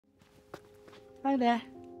Hi there.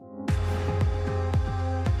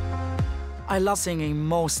 I love singing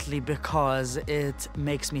mostly because it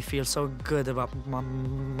makes me feel so good about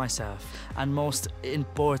myself. And most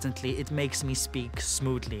importantly, it makes me speak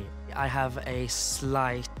smoothly. I have a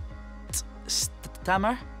slight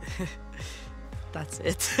stammer. That's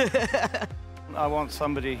it. I want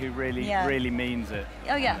somebody who really means it.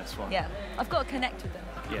 Oh yeah, on this one. yeah. I've got to connect with them.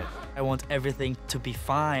 Yeah. I want everything to be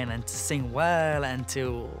fine and to sing well and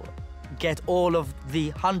to get all of the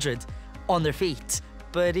 100 on their feet.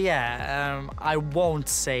 But yeah, I won't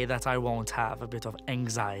say that I won't have a bit of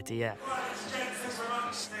anxiety, yeah.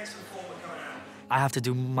 I have to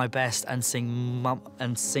do my best and sing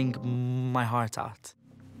my heart out.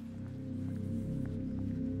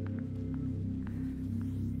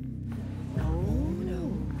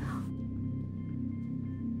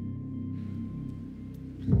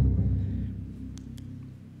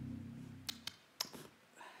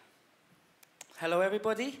 Hello,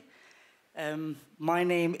 everybody. My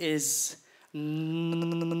name is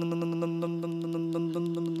Norbert.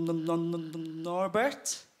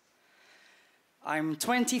 I'm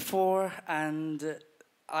 24 and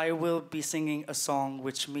I will be singing a song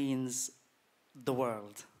which means the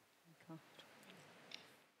world.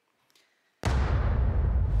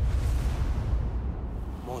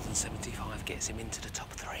 More than 75 gets him into the top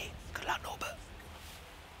 3. Good luck, Norbert.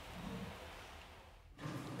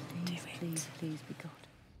 Please, please be God.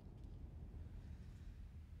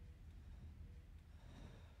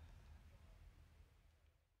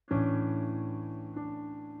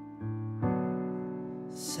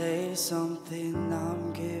 Say something,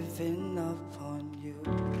 I'm giving up on you.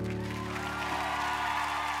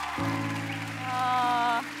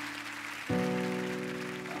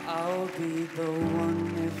 I'll be the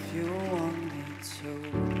one if you want me to.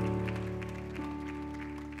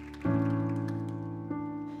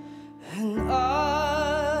 And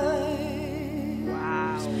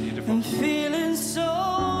I'm feeling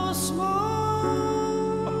so small.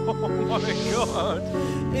 Oh my God.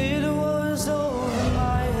 It was over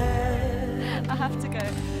my head. I have to go.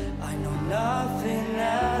 I know nothing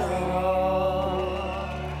at all.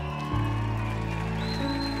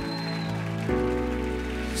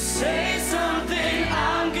 Say something,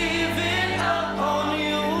 I'm giving up on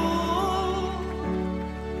you.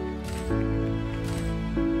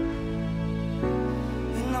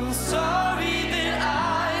 And I'm sorry that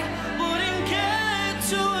I wouldn't get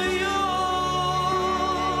to you.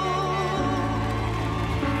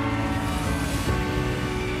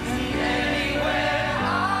 And anywhere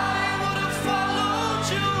I would have followed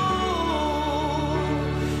you.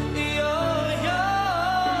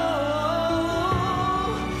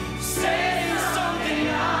 Say something,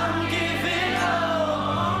 I'm giving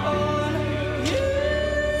up on you.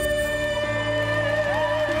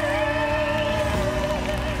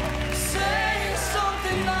 Say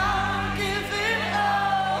something, I'm giving up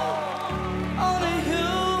on you.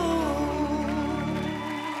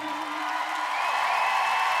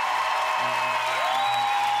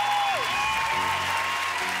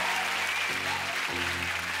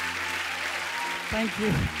 Thank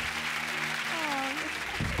you.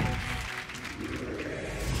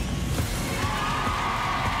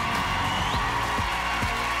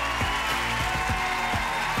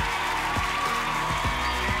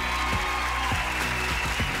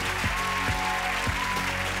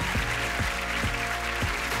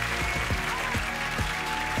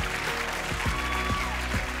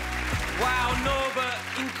 Wow, Norbert,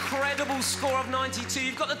 incredible score of 92.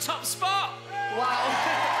 You've got the top spot. Wow.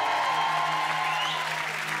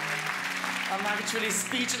 I'm actually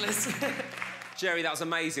speechless. Geri, that was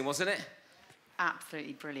amazing, wasn't it?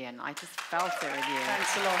 Absolutely brilliant. I just felt it with you.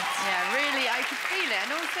 Thanks a lot. Yeah, really, I could feel it.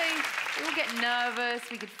 And also, you all get nervous,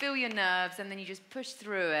 we could feel your nerves, and then you just push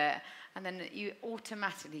through it, and then you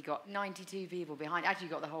automatically got 92 people behind. Actually,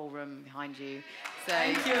 you got the whole room behind you. So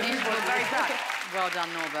Thank you, you were everybody. very proud. Well done,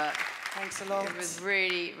 Norbert. Thanks a lot. It was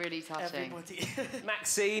really, really touching. Everybody.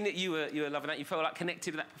 Maxine, you were loving that. You felt like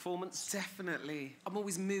connected with that performance. Definitely. I'm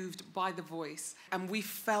always moved by the voice. And we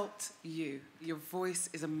felt you. Your voice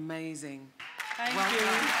is amazing. Thank Well you. done.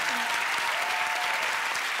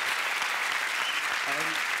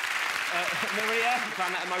 Maria, you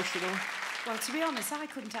found that emotional? Well, to be honest, I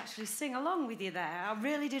couldn't actually sing along with you there. I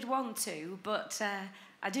really did want to, but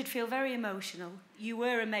I did feel very emotional. You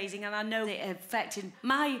were amazing, and I know it affected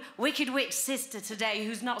my wicked witch sister today,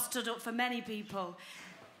 who's not stood up for many people.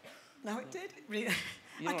 No, it did. Really.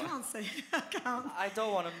 I can't sing. I can't. I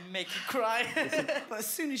don't want to make you cry. But as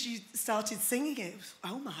soon as you started singing it was,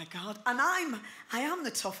 oh my God. And I am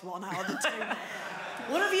the tough one out of the two.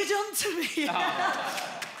 What have you done to me?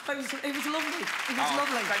 It it was lovely. It was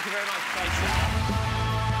lovely. Thank you very much, Tracy.